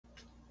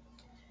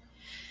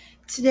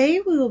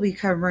Today we will be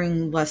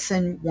covering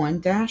Lesson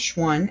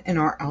 1-1 in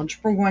our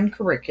Algebra 1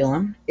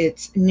 curriculum.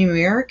 It's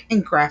Numeric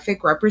and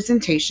Graphic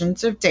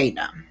Representations of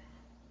Data.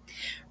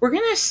 We're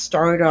going to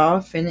start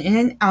off, and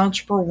in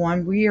Algebra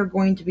 1 we are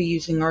going to be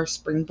using our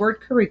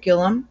Springboard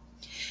curriculum,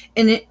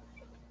 and it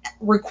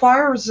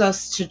requires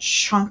us to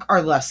chunk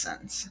our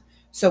lessons.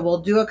 So we'll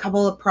do a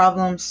couple of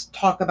problems,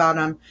 talk about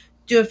them,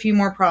 do a few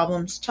more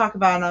problems, talk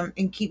about them,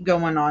 and keep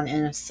going on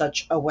in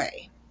such a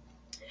way.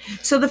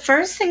 So the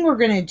first thing we're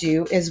going to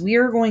do is we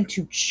are going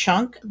to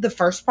chunk the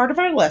first part of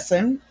our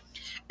lesson,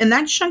 and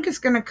that chunk is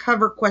going to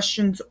cover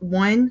questions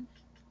 1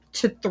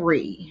 to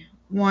 3.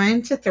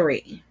 1 to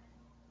 3.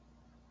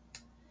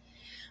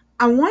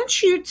 I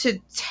want you to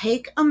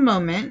take a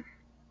moment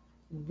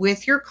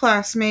with your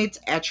classmates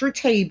at your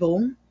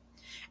table,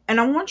 and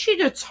I want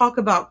you to talk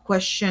about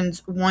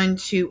questions 1,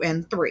 2,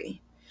 and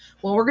 3.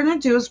 What we're going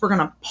to do is we're going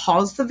to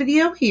pause the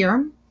video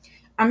here.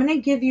 I'm going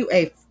to give you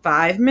a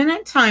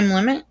 5-minute time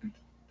limit.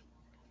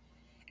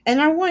 And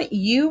I want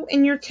you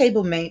and your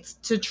table mates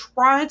to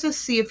try to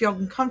see if y'all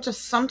can come to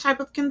some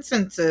type of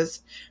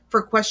consensus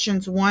for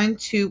questions 1,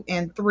 2,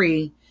 and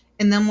 3.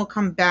 And then we'll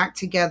come back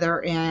together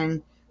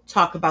and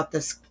talk about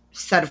this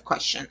set of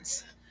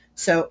questions.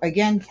 So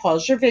again,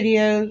 pause your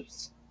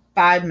videos,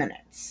 5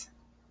 minutes.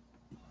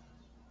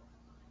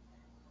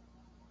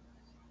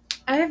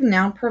 I have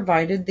now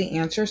provided the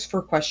answers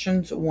for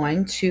questions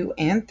 1, 2,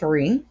 and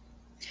 3.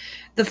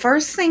 The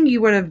first thing you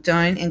would have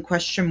done in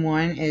question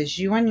 1 is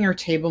you and your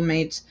table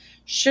mates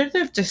should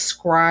have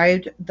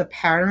described the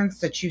patterns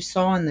that you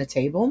saw in the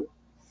table.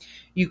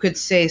 You could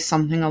say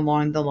something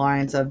along the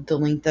lines of the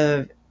length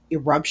of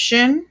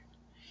eruption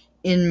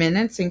in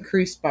minutes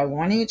increased by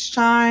 1 each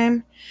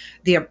time.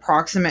 The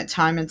approximate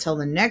time until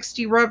the next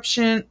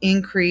eruption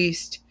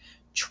increased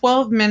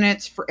 12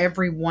 minutes for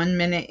every 1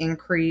 minute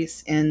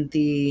increase in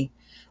the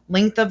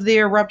length of the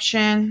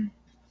eruption.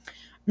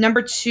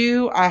 Number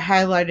 2, I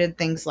highlighted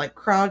things like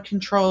crowd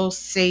control,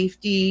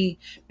 safety.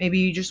 Maybe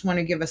you just want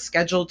to give a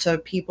schedule to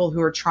people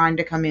who are trying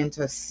to come in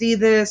to see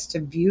this, to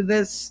view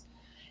this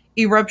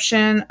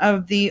eruption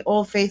of the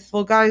Old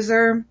Faithful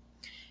geyser.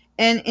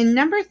 And in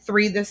number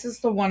 3, this is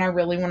the one I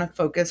really want to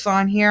focus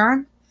on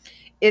here.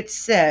 It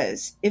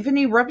says, if an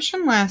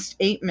eruption lasts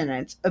 8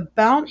 minutes,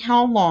 about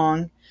how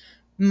long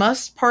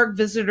must park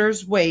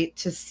visitors wait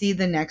to see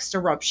the next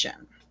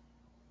eruption?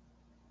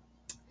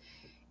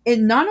 It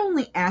not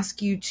only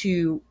asks you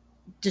to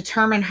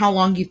determine how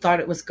long you thought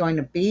it was going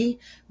to be,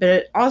 but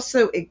it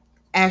also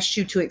asks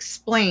you to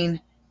explain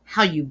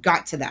how you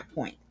got to that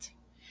point.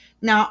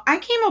 Now, I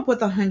came up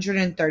with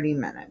 130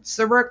 minutes.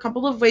 There were a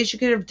couple of ways you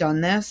could have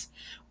done this,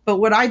 but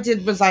what I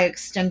did was I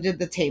extended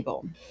the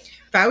table.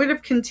 If I would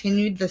have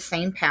continued the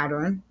same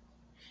pattern,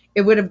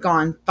 it would have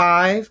gone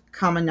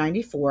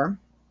 5,94,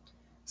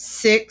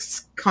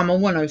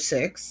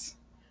 6,106,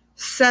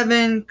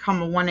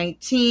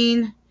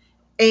 7,118,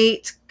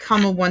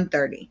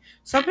 8,130.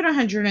 So I put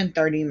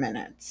 130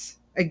 minutes.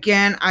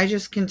 Again, I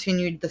just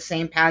continued the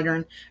same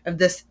pattern of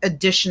this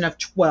addition of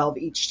 12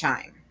 each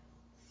time,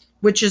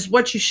 which is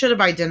what you should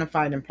have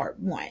identified in part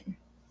 1.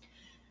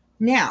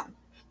 Now,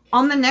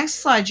 on the next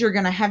slide, you're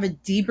going to have a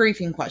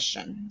debriefing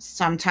question.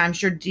 Sometimes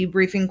your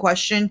debriefing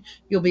question,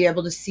 you'll be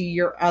able to see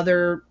your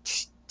other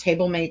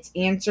table mates'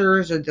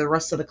 answers or the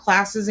rest of the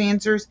class's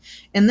answers.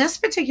 And this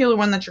particular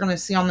one that you're going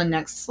to see on the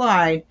next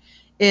slide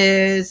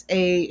is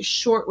a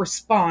short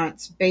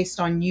response based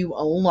on you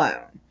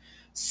alone.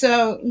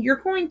 So you're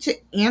going to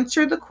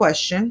answer the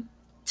question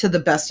to the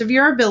best of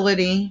your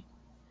ability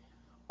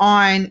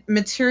on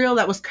material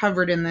that was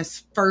covered in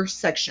this first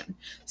section.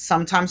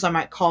 Sometimes I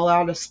might call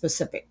out a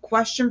specific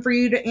question for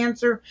you to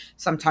answer.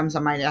 Sometimes I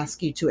might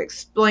ask you to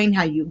explain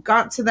how you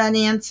got to that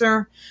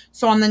answer.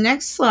 So on the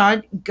next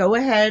slide, go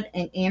ahead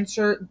and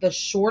answer the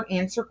short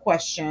answer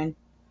question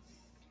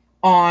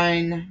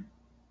on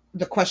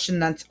the question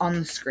that's on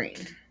the screen.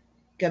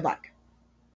 Good luck.